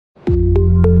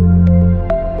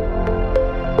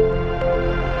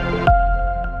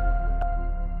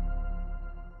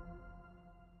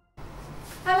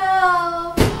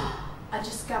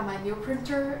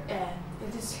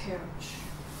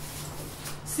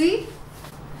See?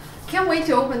 Can't wait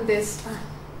to open this.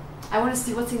 I want to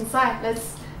see what's inside.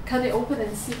 Let's cut it open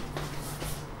and see.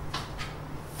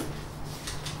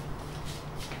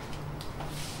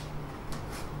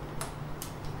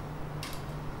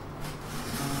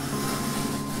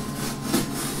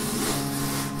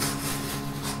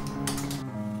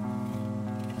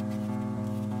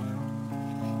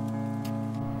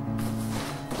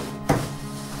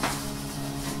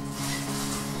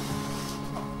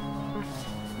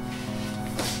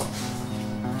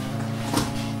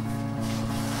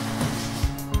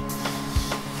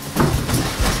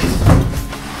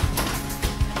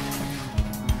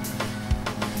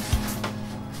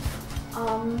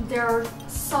 There are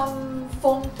some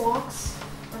foam box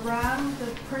around the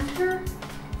printer.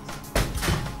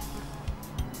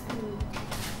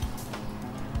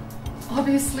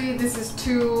 Obviously this is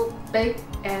too big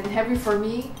and heavy for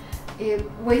me.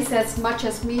 It weighs as much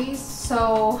as me,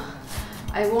 so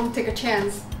I won't take a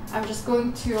chance. I'm just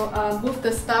going to move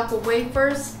the stuff away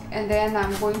first, and then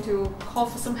I'm going to call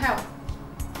for some help.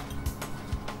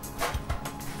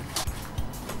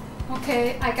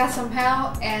 Okay, I got some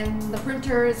help and the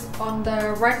printer is on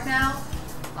the rack now.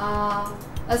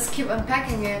 Let's keep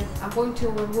unpacking it. I'm going to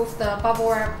remove the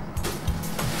bubble wrap.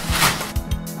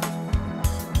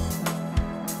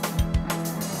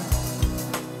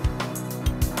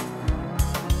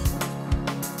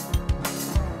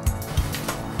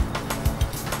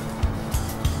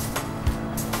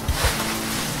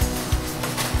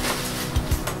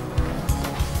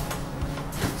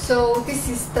 So this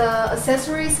is the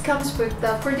accessories, comes with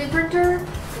the 3D printer.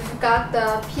 We've got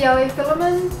the PLA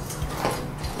filament,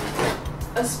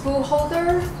 a spool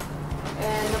holder,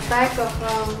 and a bag of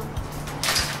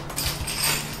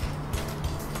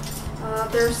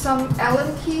there's some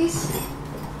Allen keys,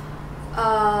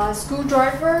 a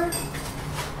screwdriver,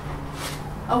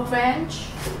 a wrench,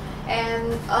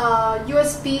 and a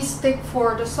USB stick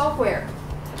for the software,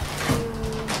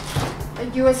 a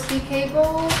USB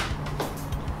cable,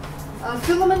 a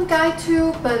filament guide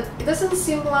too, but it doesn't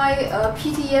seem like a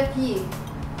PTFE.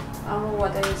 I don't know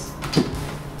what that is.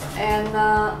 And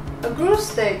a glue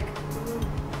stick.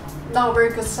 Not a very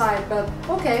good size, but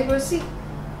okay, we'll see.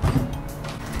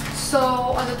 So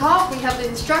on the top we have the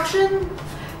instruction.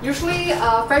 Usually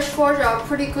FlashForge are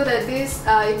pretty good at this.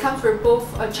 It comes with both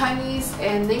Chinese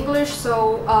and English,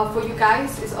 so for you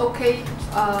guys it's okay.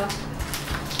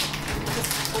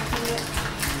 Just open it.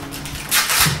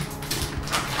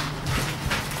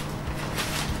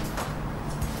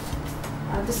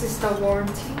 This is the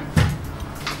warranty.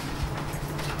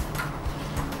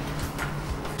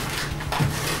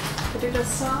 Put it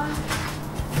aside.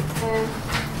 And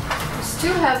we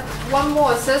still have one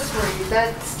more accessory.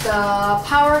 That's the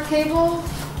power cable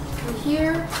in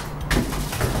here.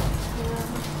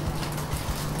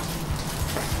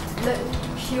 Let me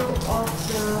peel off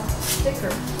the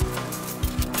sticker.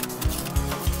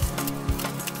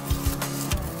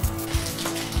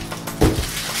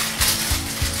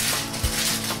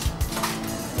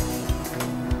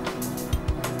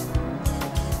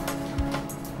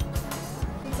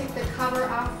 Cover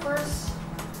out first.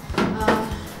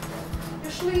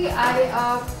 Usually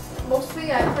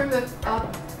mostly I print with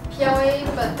PLA,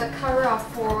 but the cover are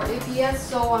for ABS,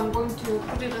 so I'm going to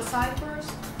put it aside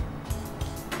first.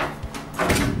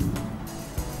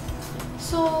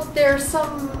 So there's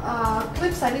some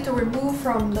clips I need to remove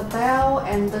from the bell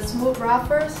and the smooth wrap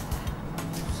first.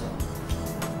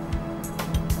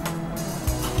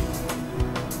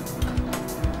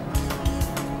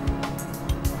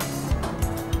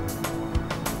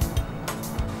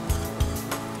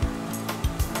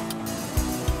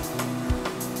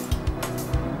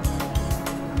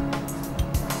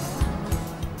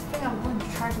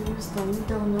 To use the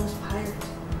little nose pirate.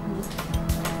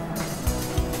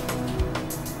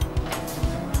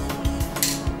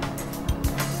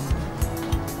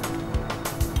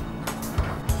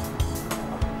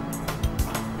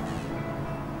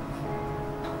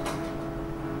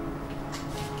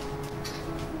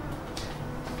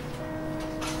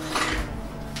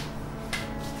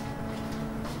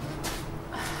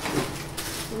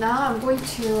 Now I'm going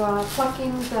to plug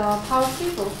in the power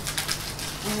cable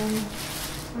and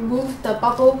remove the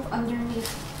bubble underneath.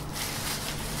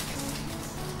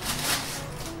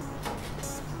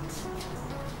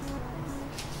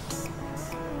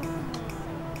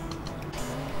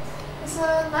 It's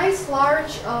a nice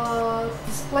large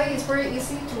display. It's very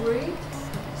easy to read.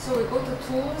 So we go to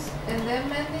tools and then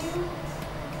menu.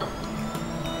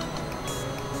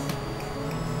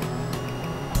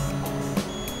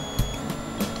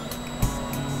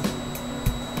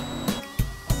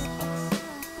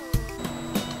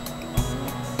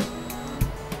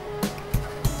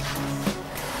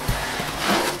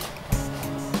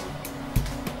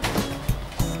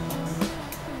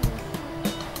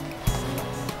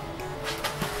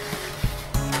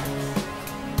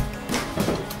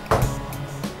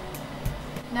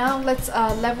 Now let's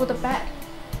level the bed.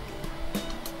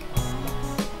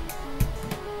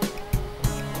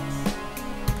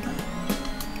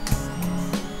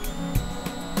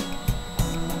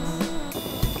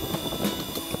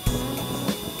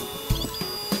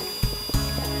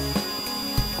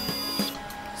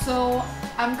 So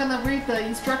I'm gonna read the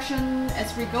instruction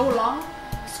as we go along.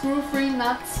 Screw 3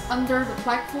 nuts under the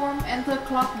platform, enter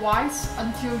clockwise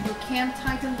until you can't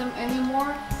tighten them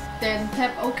anymore, then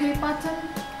tap OK button.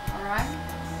 Alright.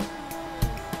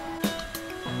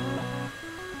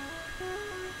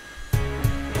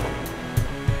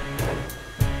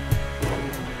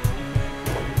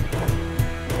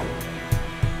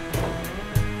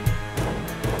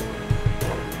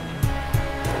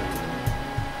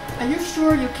 Are you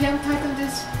sure you can't tighten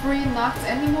these 3 nuts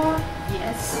anymore?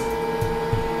 Yes.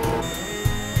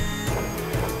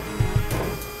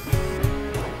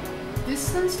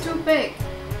 Distance too big.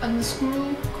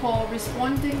 Unscrew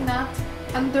corresponding nut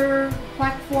under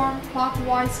platform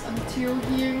clockwise until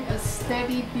hearing a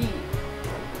steady beat.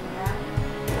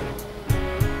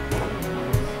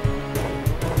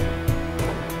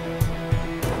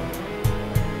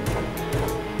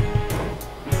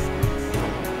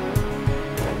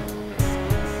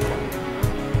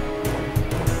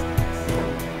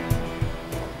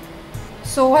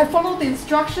 So I followed the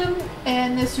instruction,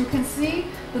 and as you can see,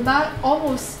 the nut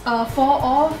almost fall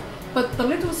off, but the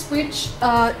little switch,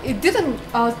 it didn't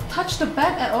touch the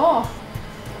bed at all.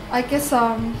 I guess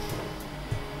let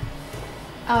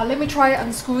me try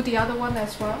unscrew the other one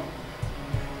as well.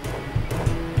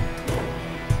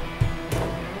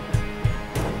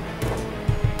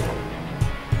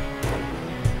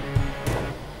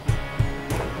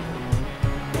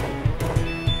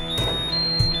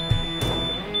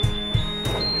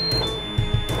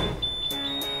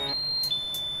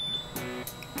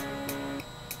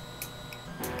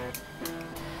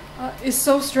 It's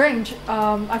so strange.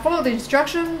 I followed the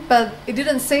instruction, but it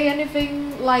didn't say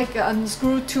anything like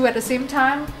unscrew 2 at the same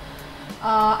time.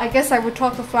 I guess I will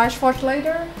talk to FlashForge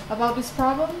later about this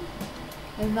problem.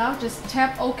 And now just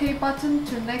tap OK button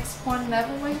to next point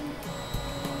leveling.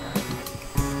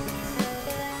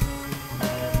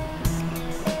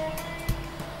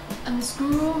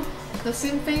 Unscrew the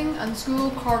same thing, unscrew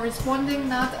corresponding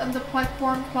nut under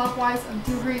platform clockwise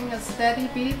until hearing a steady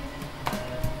beat.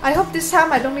 I hope this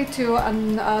time I don't need to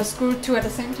unscrew 2 at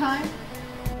the same time.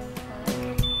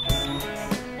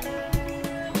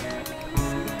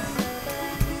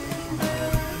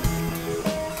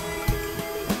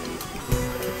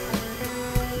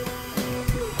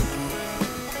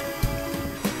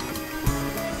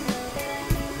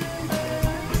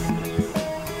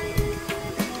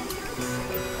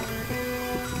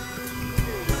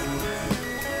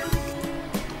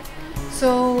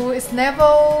 So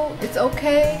it's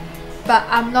okay, but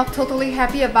I'm not totally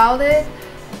happy about it.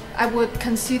 I would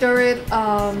consider it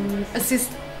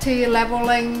assisted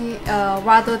leveling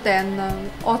rather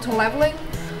than auto leveling.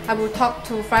 I will talk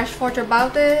to FlashForge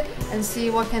about it and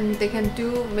see what they can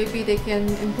do. Maybe they can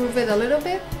improve it a little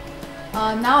bit.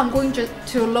 Now I'm going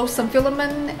to load some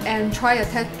filament and try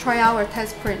out a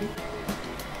test print.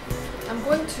 I'm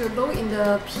going to load in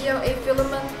the PLA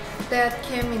filament that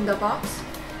came in the box.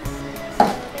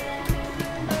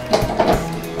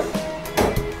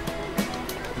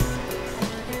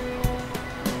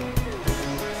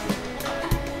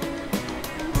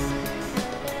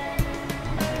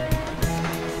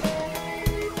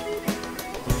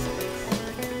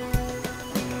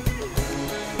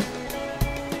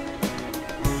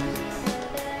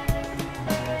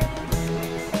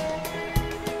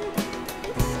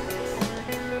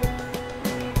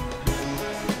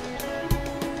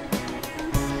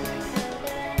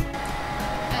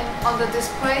 On the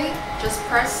display, just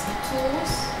press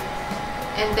tools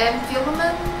and then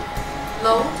filament,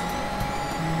 load.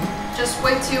 Just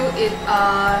wait till it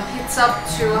heats up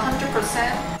to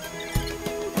 100%.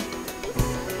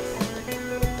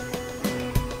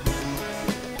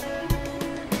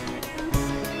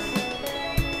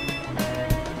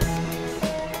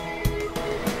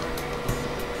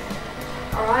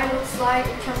 Alright, looks like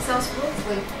it comes out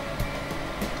smoothly.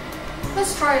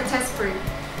 Let's try a test print.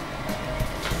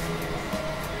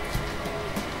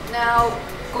 Now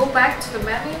go back to the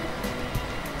menu,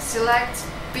 select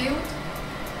build,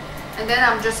 and then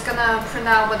I'm just gonna print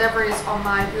out whatever is on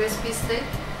my USB stick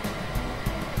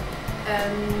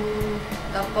and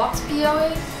the box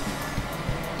PLA.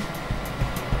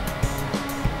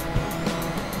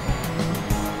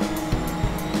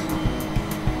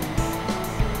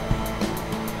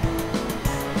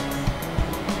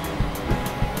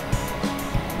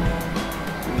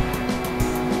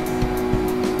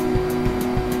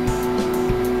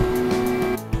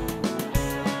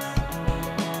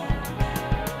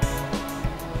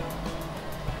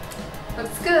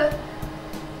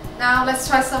 let's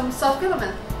try some soft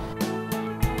filament.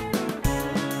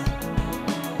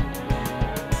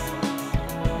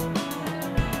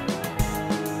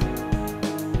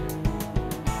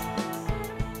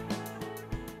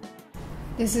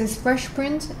 This is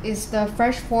FlashPrint. It's the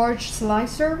FlashForge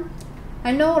slicer.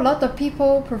 I know a lot of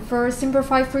people prefer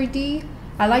Simplify 3D.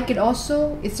 I like it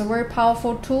also. It's a very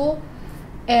powerful tool.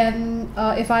 And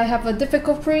if I have a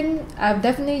difficult print, I'll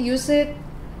definitely use it.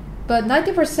 But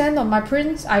 90% of my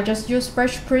prints, I just use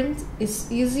FlashPrint. It's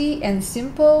easy and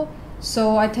simple,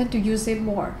 so I tend to use it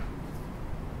more.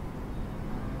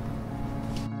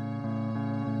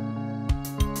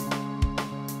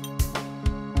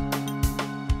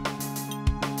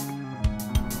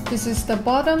 This is the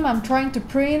bottom I'm trying to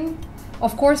print.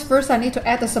 Of course, first I need to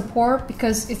add the support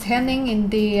because it's hanging in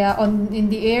the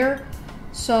air.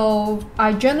 So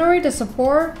I generate the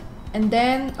support, and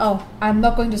then I'm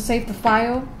not going to save the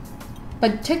file.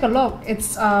 But take a look.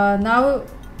 It's now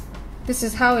this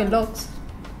is how it looks.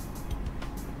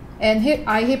 And here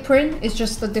I hit print. It's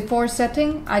just the default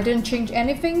setting. I didn't change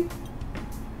anything.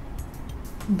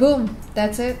 Boom.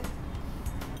 That's it.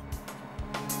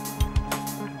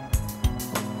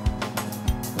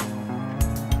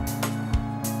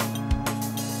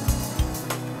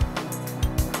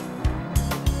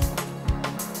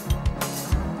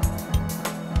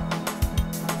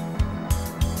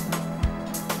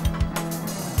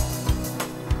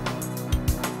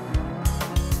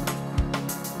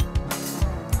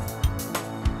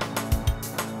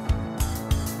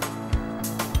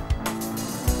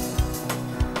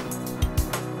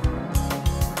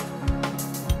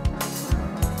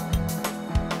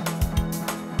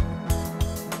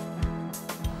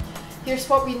 Here's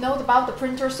what we know about the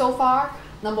printer so far.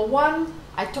 Number one,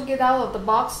 I took it out of the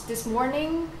box this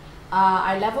morning.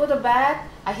 I leveled the bed,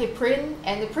 I hit print,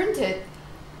 and it printed.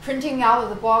 Printing out of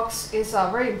the box is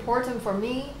very important for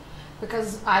me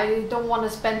because I don't want to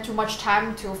spend too much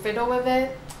time to fiddle with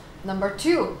it. Number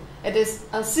two, it is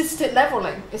assisted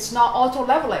leveling. It's not auto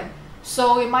leveling.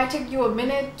 So it might take you a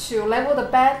minute to level the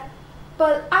bed.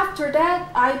 But after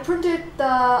that, I printed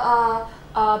the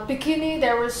Bikini.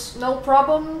 There was no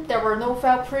problem. There were no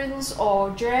failed prints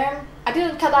or jam. I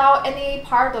didn't cut out any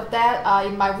part of that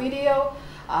in my video,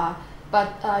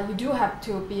 but you do have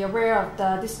to be aware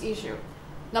of this issue.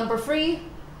 Number three,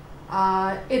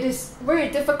 it is very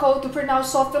difficult to print out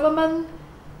soft filament,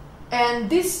 and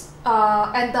this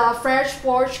and the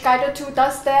FlashForge Guide 2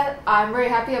 does that. I'm very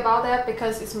happy about that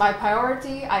because it's my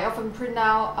priority. I often print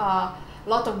out a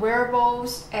lot of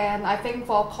wearables, and I think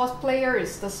for cosplayer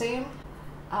it's the same.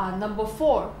 Number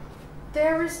four,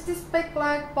 there is this big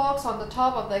black box on the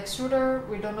top of the extruder.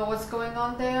 We don't know what's going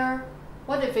on there.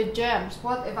 What if it jams?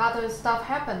 What if other stuff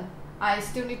happen? I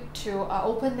still need to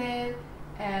open it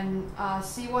and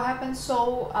see what happens.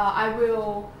 So I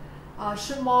will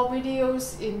shoot more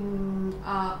videos in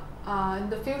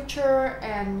the future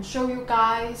and show you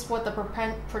guys what the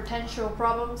potential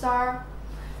problems are.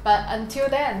 But until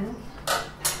then,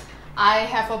 I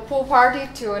have a pool party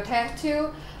to attend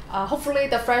to. Hopefully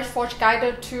the FlashForge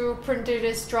Guide 2 printed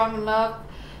is strong enough.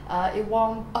 It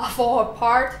won't fall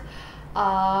apart.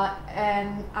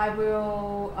 And I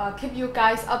will keep you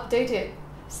guys updated.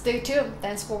 Stay tuned.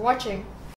 Thanks for watching.